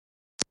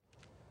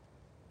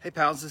Hey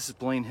pals, this is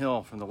Blaine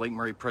Hill from the Lake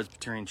Murray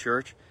Presbyterian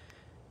Church.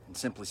 And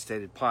Simply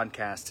Stated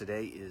podcast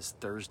today is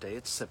Thursday.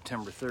 It's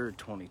September 3rd,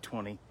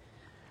 2020. They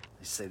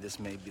say this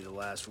may be the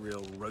last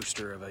real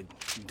roaster of a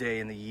day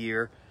in the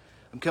year.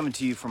 I'm coming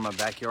to you from my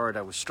backyard.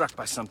 I was struck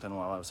by something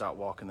while I was out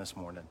walking this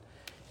morning,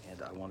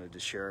 and I wanted to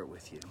share it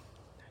with you.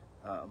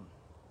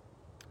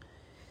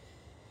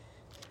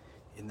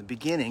 In the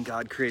beginning,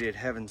 God created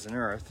heavens and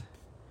earth.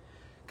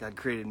 God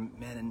created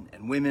men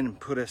and women and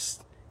put us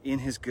in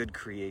his good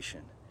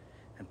creation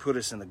and put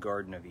us in the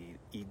Garden of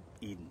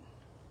Eden.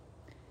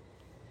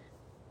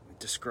 It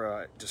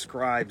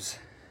describes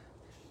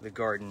the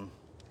garden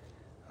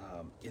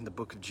in the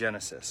book of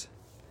Genesis.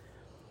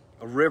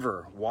 A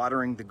river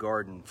watering the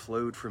garden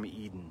flowed from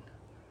Eden,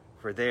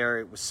 for there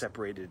it was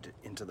separated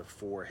into the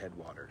four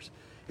headwaters.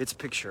 It's a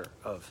picture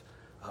of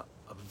a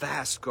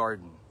vast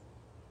garden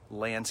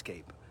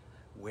landscape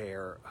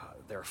where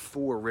there are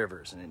four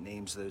rivers, and it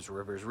names those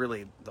rivers.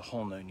 Really, the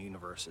whole known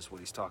universe is what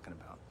he's talking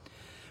about.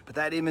 But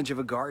that image of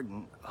a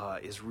garden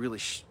is really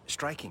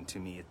striking to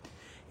me.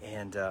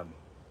 And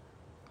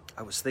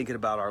I was thinking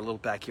about our little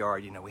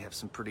backyard. You know, we have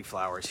some pretty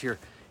flowers. Here's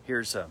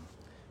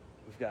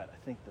we've got, I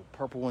think the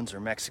purple ones are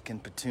Mexican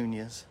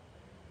petunias.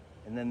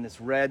 And then this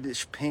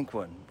reddish pink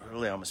one,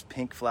 really almost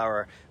pink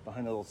flower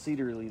behind a little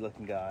cedar-y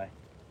looking guy.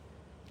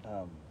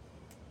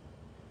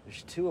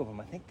 There's two of them.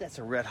 I think that's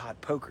a red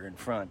hot poker in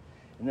front.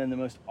 And then the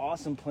most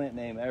awesome plant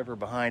name ever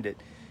behind it.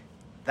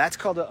 That's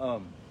called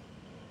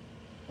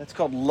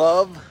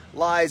Love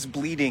Lies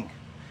Bleeding.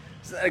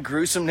 Isn't that a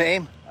gruesome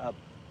name?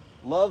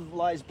 Love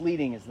Lies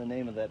Bleeding is the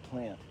name of that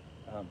plant.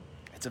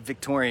 It's a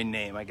Victorian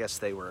name. I guess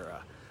they were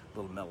a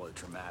little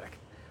melodramatic.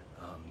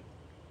 I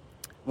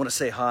want to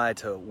say hi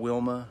to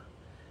Wilma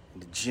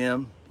and to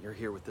Jim. You're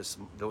here with this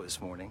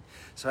morning.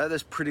 So I have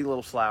those pretty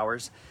little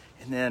flowers.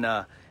 And then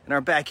in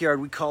our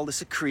backyard, we call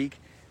this a creek.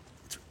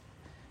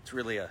 It's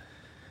really a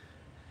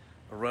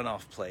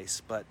runoff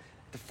place. But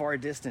at the far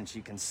distance,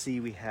 you can see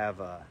we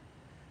have...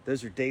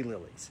 those are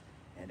daylilies,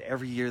 and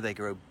every year they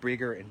grow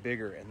bigger and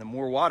bigger. And the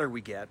more water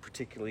we get,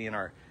 particularly in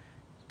our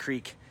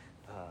creek,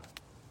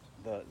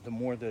 the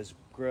more those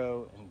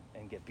grow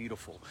and get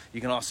beautiful. You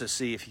can also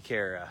see, if you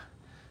care,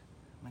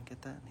 am I get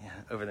that? Yeah,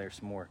 over there's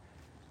some more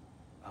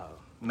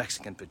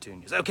Mexican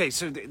petunias. Okay,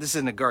 so this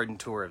isn't a garden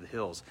tour of the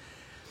hills.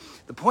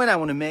 The point I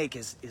want to make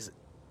is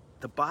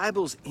the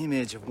Bible's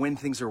image of when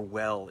things are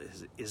well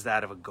is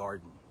that of a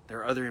garden. There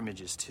are other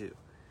images too.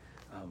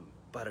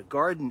 But a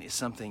garden is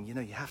something, you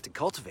have to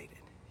cultivate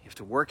it. You have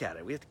to work at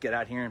it. We have to get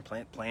out here and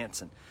plant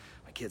plants, and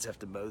my kids have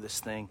to mow this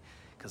thing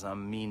because I'm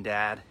a mean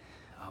dad,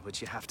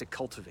 but you have to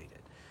cultivate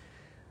it.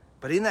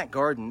 But in that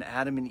garden,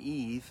 Adam and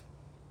Eve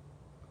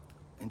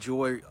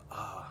enjoy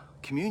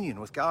communion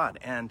with God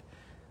and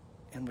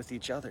with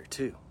each other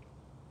too.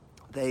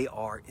 They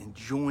are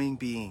enjoying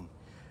being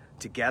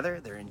together.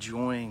 They're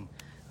enjoying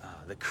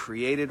the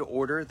created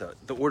order,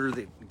 the order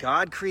that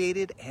God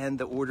created and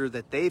the order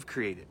that they've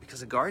created.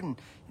 Because a garden,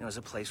 is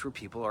a place where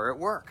people are at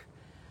work,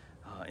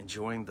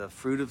 enjoying the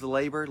fruit of the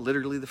labor,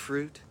 literally the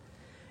fruit,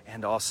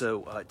 and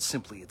also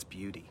simply its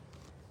beauty.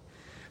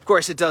 Of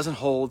course, it doesn't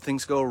hold.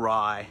 Things go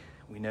awry.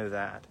 We know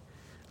that.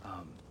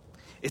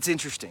 It's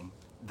interesting,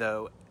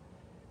 though,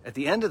 at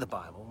the end of the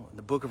Bible, in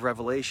the book of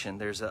Revelation,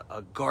 there's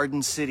a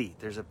garden city.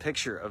 There's a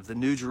picture of the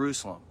New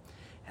Jerusalem,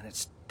 and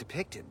it's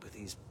depicted with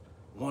these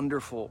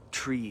wonderful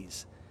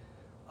trees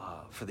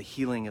for the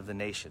healing of the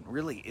nation.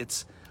 Really,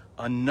 it's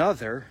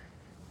another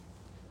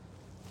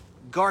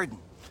garden.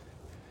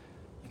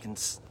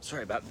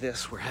 Sorry about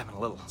this. We're having a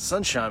little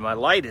sunshine. My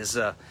light is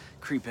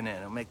creeping in.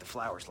 It'll make the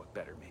flowers look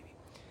better, maybe.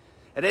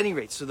 At any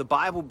rate, so the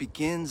Bible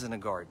begins in a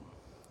garden.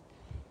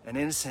 And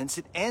in a sense,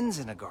 it ends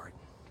in a garden.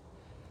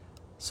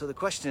 So the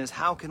question is,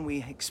 how can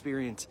we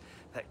experience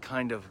that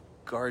kind of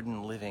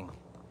garden living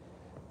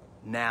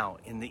now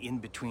in the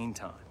in-between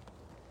time?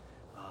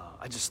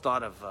 I just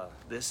thought of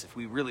this. If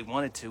we really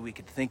wanted to, we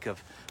could think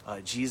of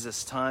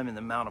Jesus' time in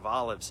the Mount of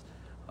Olives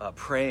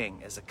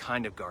praying as a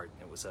kind of garden.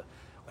 It was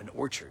an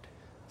orchard.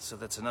 So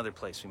that's another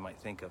place we might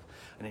think of,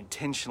 an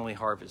intentionally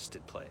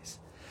harvested place.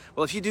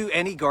 Well, if you do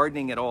any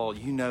gardening at all,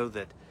 you know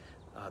that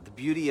the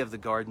beauty of the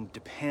garden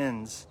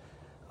depends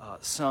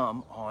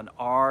some on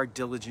our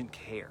diligent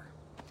care.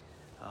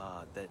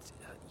 That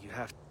you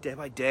have day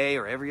by day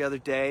or every other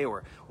day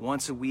or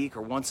once a week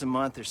or once a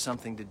month, there's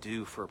something to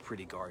do for a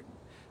pretty garden.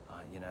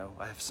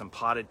 I have some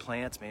potted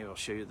plants. Maybe I'll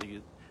show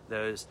you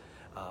those.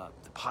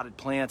 The potted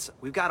plants,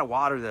 we've got to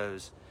water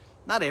those,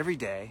 not every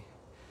day,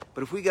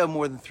 but if we go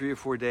more than 3 or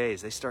 4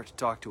 days, they start to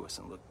talk to us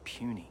and look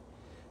puny,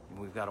 and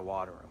we've got to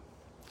water them.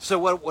 So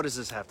what does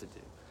this have to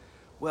do?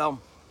 Well,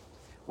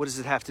 what does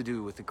it have to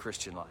do with the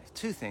Christian life?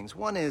 Two things.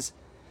 One is,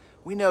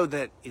 we know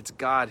that it's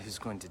God who's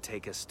going to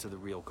take us to the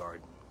real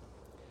garden,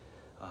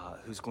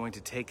 who's going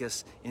to take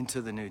us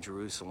into the New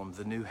Jerusalem,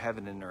 the new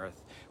heaven and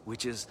earth,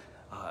 which is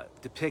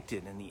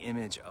depicted in the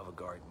image of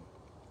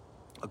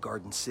a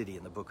garden city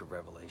in the book of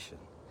Revelation,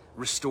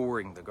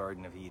 restoring the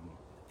Garden of Eden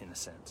in a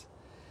sense.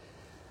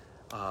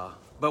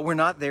 But we're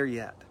not there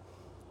yet.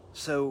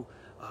 So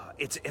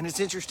It's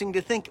interesting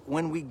to think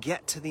when we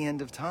get to the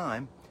end of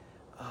time,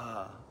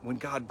 when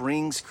God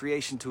brings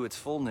creation to its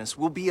fullness,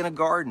 we'll be in a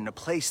garden, a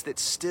place that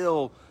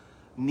still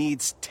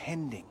needs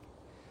tending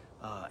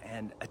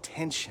and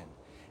attention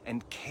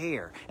and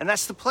care. And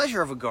that's the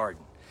pleasure of a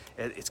garden.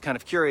 It's kind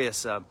of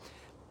curious.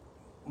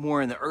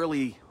 More in the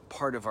early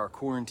part of our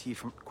quarantine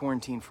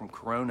from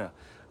Corona,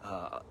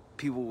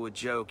 people would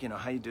joke,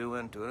 how you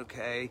doing? Doing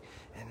okay?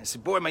 And I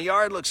said, boy, my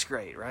yard looks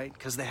great, right?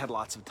 Because they had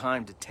lots of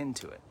time to tend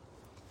to it.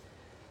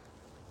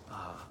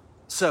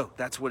 So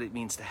that's what it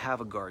means to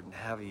have a garden, to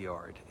have a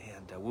yard.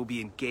 And we'll be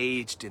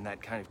engaged in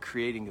that kind of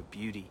creating of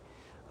beauty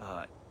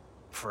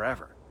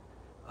forever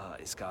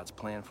is God's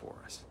plan for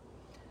us.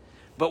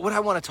 But what I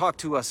want to talk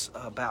to us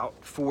about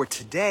for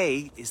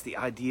today is the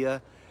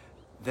idea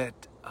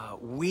that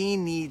we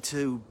need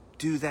to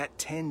do that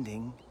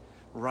tending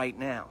right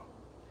now.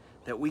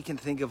 That we can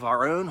think of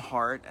our own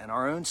heart and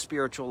our own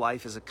spiritual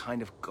life as a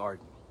kind of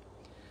garden.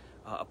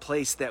 A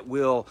place that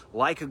will,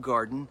 like a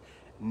garden,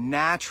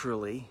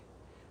 naturally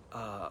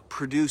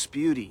produce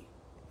beauty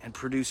and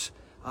produce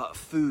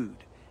food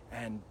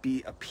and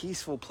be a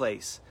peaceful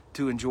place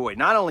to enjoy,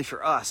 not only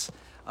for us,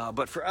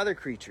 but for other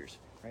creatures.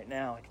 Right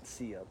now I can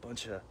see a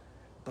bunch of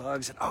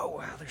bugs, and oh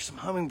wow, there's some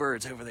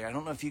hummingbirds over there. I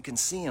don't know if you can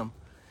see them,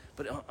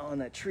 but on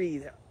that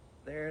tree,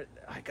 they're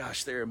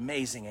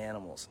amazing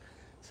animals.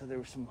 So there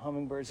were some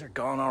hummingbirds. They're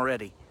gone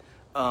already.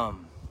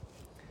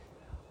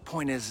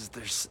 Point is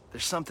there's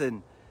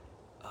something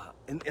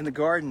in the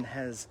garden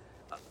is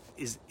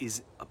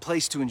a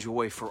place to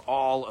enjoy for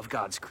all of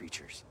God's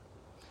creatures.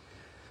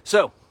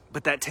 So,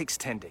 but that takes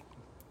tending.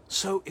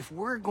 So if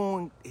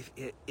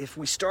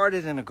we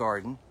started in a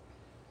garden,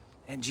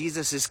 and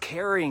Jesus is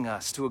carrying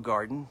us to a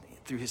garden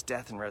through his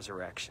death and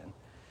resurrection,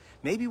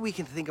 maybe we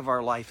can think of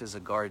our life as a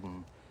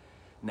garden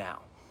now.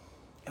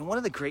 And one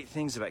of the great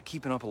things about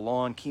keeping up a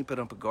lawn, keeping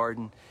up a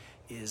garden,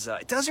 is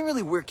it doesn't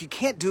really work. You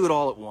can't do it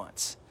all at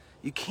once.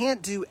 You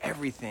can't do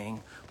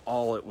everything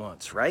all at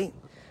once, right?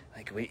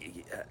 Like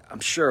I'm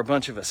sure a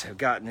bunch of us have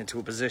gotten into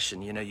a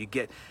position. You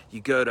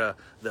go to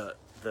the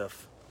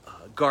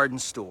garden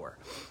store,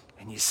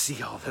 and you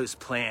see all those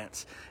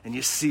plants, and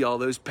you see all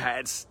those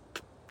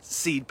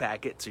seed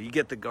packets, or you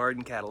get the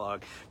garden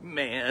catalog.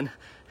 Man,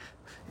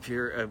 if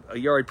you're a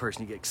yard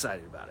person, you get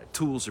excited about it.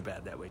 Tools are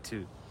bad that way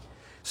too.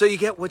 So you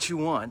get what you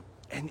want,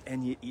 and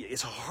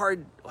it's a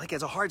hard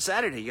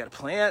Saturday. You got to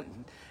plant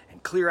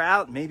and clear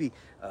out. Maybe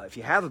if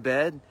you have a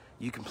bed,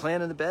 you can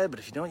plant in the bed, but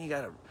if you don't, you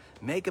got to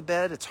make a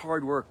bed. It's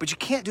hard work, but you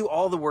can't do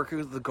all the work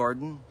of the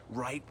garden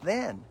right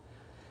then.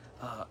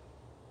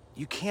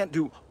 You can't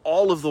do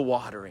all of the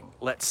watering,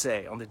 let's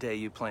say, on the day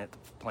you plant the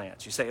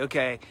plants. You say,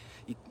 okay,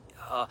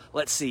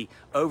 let's see,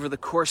 over the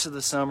course of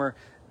the summer,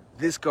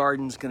 this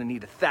garden's going to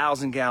need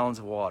 1,000 gallons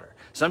of water.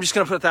 So I'm just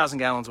going to put 1,000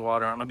 gallons of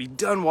water on. I'll be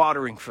done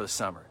watering for the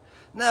summer.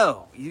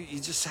 No, you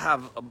just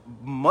have a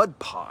mud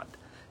pond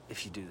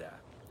if you do that.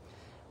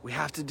 We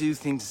have to do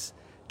things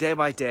day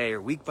by day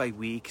or week by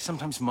week,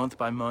 sometimes month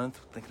by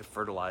month, thinking of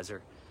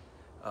fertilizer,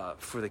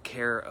 for the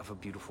care of a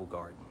beautiful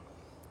garden.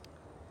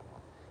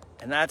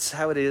 And that's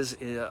how it is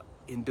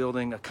in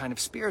building a kind of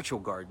spiritual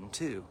garden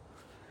too.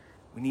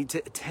 We need to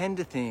attend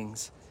to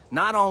things,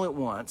 not all at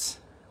once.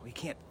 We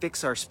can't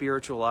fix our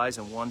spiritual lives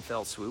in one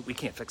fell swoop. We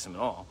can't fix them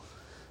at all.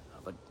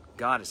 But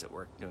God is at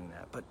work doing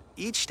that. But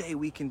each day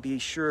we can be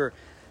sure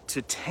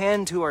to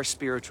tend to our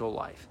spiritual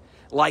life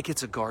like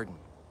it's a garden,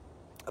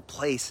 a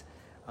place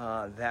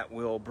that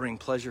will bring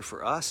pleasure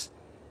for us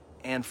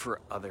and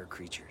for other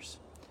creatures.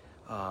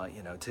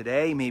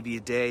 Today may be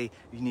a day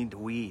you need to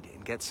weed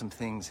and get some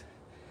things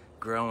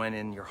growing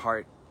in your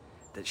heart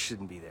that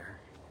shouldn't be there.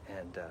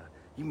 And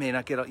you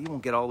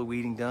won't get all the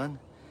weeding done,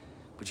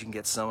 but you can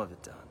get some of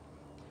it done.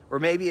 Or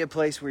maybe a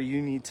place where you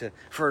need to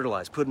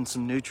fertilize, put in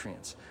some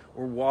nutrients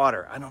or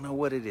water. I don't know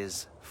what it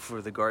is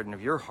for the garden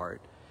of your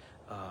heart.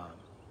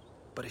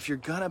 But if you're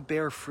gonna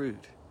bear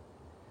fruit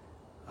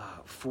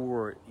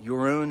for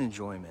your own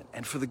enjoyment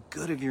and for the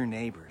good of your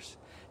neighbors,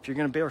 if you're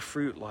gonna bear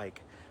fruit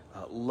like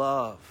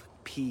love,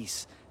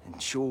 peace, and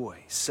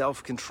joy,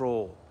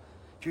 self-control,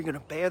 if you're going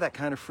to bear that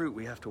kind of fruit,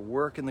 we have to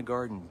work in the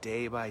garden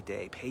day by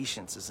day.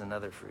 Patience is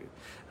another fruit.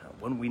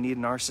 One we need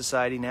in our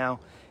society now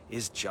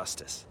is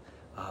justice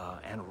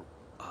and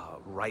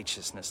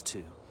righteousness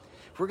too.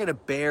 If we're going to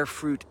bear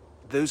fruit,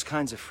 those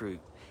kinds of fruit,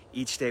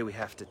 each day we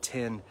have to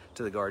tend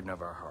to the garden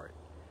of our heart.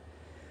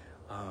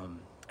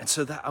 And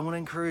so that I want to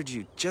encourage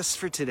you, just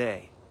for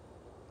today,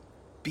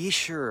 be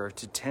sure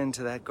to tend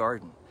to that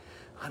garden.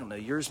 I don't know,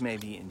 yours may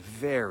be in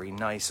very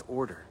nice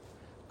order,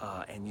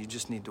 and you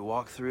just need to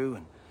walk through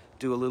and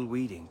do a little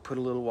weeding, put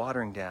a little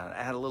watering down,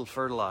 add a little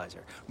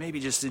fertilizer,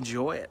 maybe just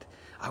enjoy it.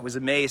 I was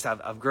amazed.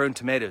 I've grown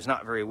tomatoes,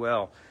 not very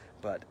well,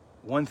 but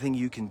one thing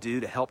you can do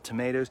to help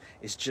tomatoes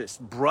is just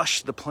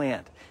brush the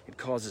plant. It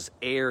causes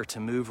air to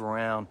move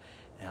around,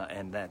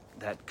 and that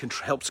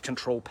helps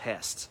control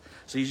pests.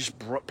 So you just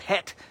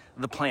pet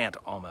the plant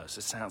almost.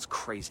 It sounds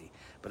crazy,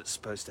 but it's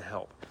supposed to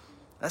help.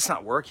 That's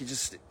not work. You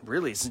just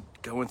really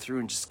isn't going through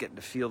and just getting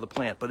to feel the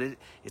plant, but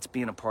it's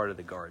being a part of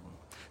the garden.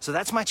 So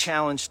that's my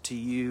challenge to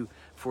you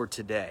for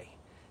today,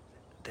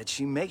 that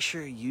you make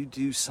sure you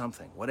do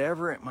something,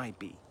 whatever it might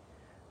be,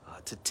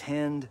 to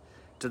tend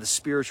to the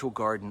spiritual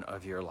garden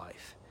of your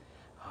life.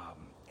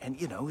 And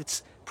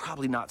it's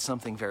probably not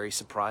something very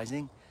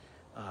surprising.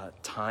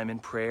 Time in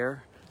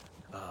prayer,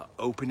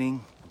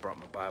 opening. I brought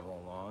my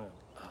Bible along.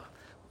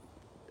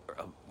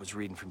 Was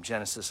reading from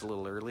Genesis a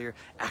little earlier.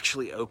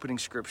 Actually opening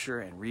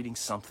scripture and reading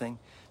something.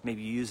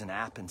 Maybe you use an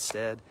app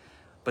instead.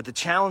 But the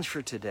challenge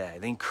for today,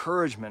 the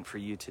encouragement for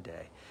you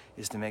today,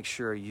 is to make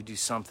sure you do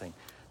something,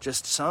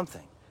 just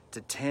something,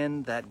 to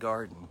tend that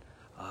garden,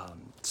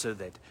 so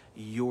that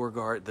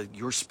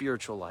your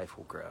spiritual life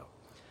will grow.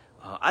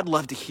 I'd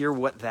love to hear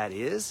what that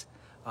is.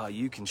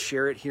 You can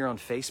share it here on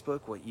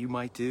Facebook, what you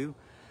might do,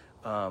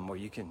 or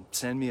you can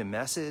send me a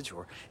message,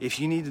 or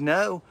if you need to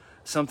know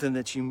something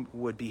that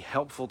would be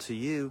helpful to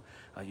you,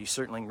 you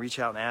certainly can reach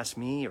out and ask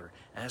me, or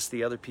ask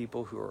the other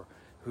people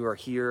who are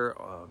here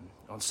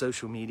on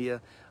social media.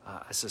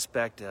 I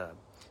suspect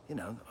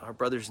our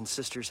brothers and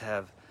sisters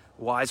have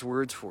wise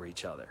words for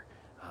each other.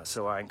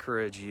 So I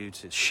encourage you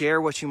to share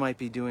what you might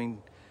be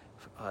doing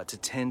to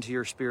tend to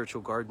your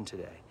spiritual garden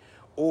today.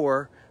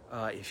 Or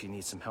if you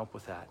need some help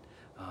with that,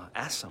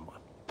 ask someone.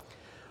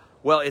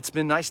 Well, it's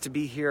been nice to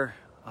be here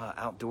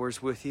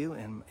outdoors with you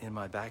in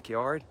my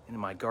backyard, in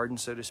my garden,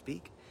 so to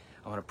speak.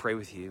 I want to pray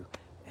with you,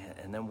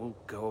 and then we'll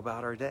go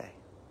about our day.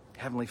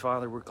 Heavenly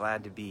Father, we're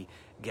glad to be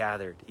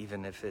gathered,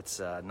 even if it's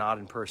not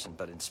in person,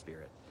 but in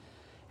spirit.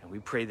 And we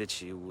pray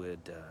that you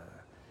would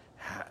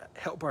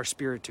help our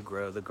spirit to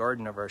grow, the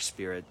garden of our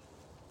spirit,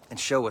 and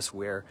show us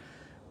where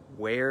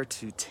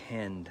to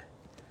tend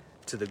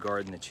to the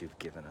garden that you've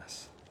given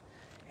us.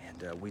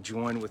 And we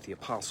join with the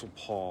Apostle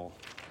Paul,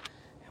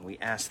 and we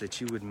ask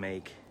that you would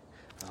make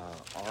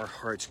our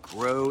hearts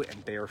grow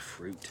and bear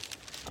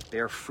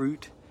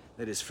fruit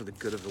that is for the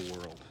good of the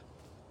world.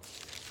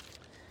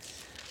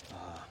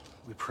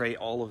 We pray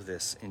all of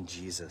this in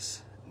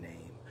Jesus'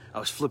 name. I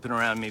was flipping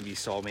around, maybe you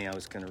saw me. I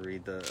was going to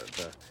read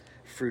the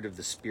fruit of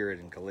the Spirit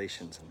in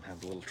Galatians and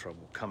have a little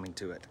trouble coming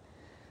to it.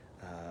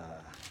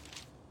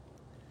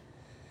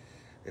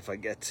 If I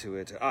get to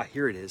it,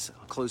 here it is.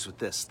 I'll close with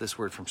this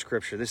word from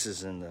Scripture. This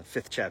is in the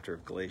 5th chapter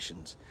of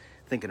Galatians,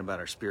 thinking about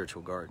our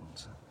spiritual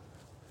gardens.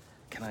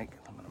 I'm going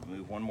to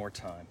move one more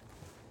time.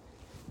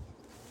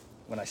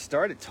 When I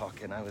started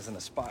talking, I was in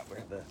a spot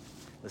where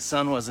the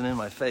sun wasn't in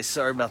my face.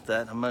 Sorry about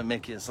that. I might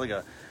make it's like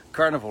a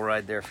carnival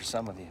ride there for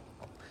some of you.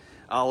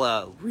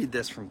 I'll read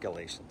this from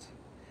Galatians.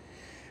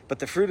 But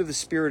the fruit of the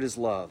Spirit is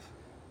love,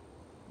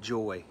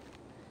 joy,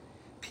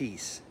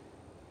 peace,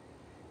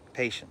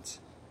 patience,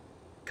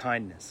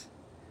 kindness,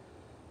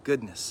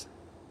 goodness,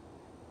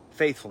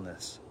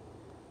 faithfulness,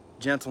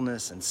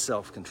 gentleness, and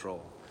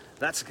self-control.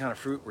 That's the kind of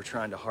fruit we're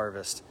trying to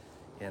harvest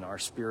in our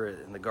spirit,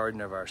 in the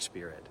garden of our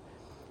spirit.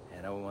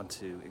 And I want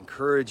to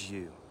encourage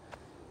you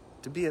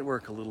to be at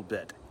work a little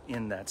bit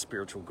in that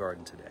spiritual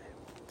garden today.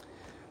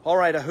 All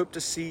right, I hope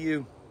to see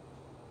you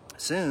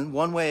soon,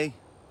 one way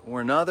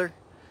or another,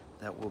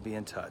 that we'll be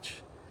in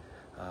touch.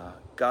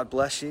 God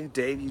bless you.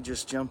 Dave, you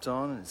just jumped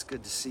on, and it's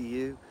good to see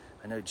you.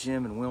 I know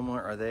Jim and Wilma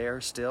are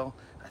there still,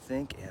 I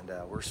think, and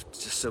we're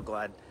just so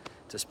glad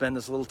to spend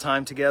this little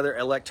time together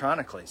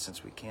electronically,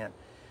 since we can't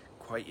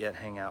quite yet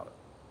hang out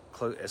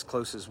as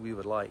close as we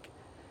would like.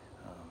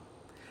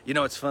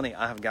 It's funny,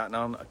 I have gotten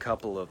on a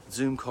couple of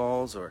Zoom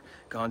calls or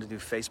gone to do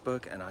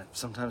Facebook, and I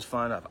sometimes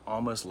find I've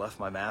almost left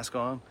my mask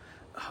on,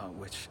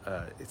 which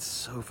it's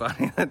so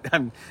funny.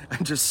 I'm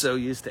just so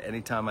used to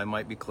any time I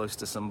might be close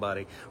to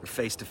somebody or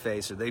face to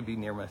face, or they be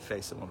near my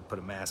face, I want to put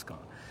a mask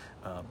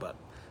on. But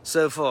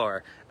so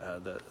far,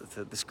 the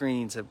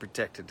screens have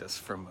protected us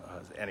from,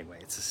 anyway,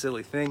 it's a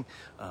silly thing.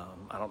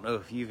 I don't know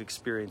if you've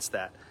experienced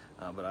that,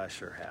 but I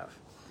sure have.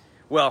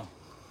 Well,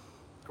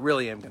 I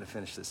really am going to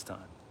finish this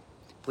time.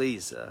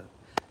 Please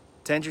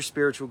tend your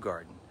spiritual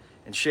garden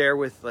and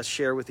let's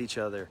share with each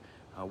other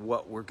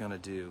what we're going to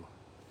do.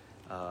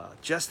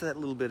 Just that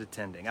little bit of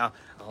tending. I'll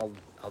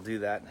do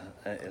that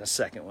in a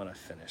second when I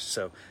finish.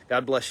 So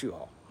God bless you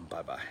all.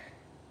 Bye-bye.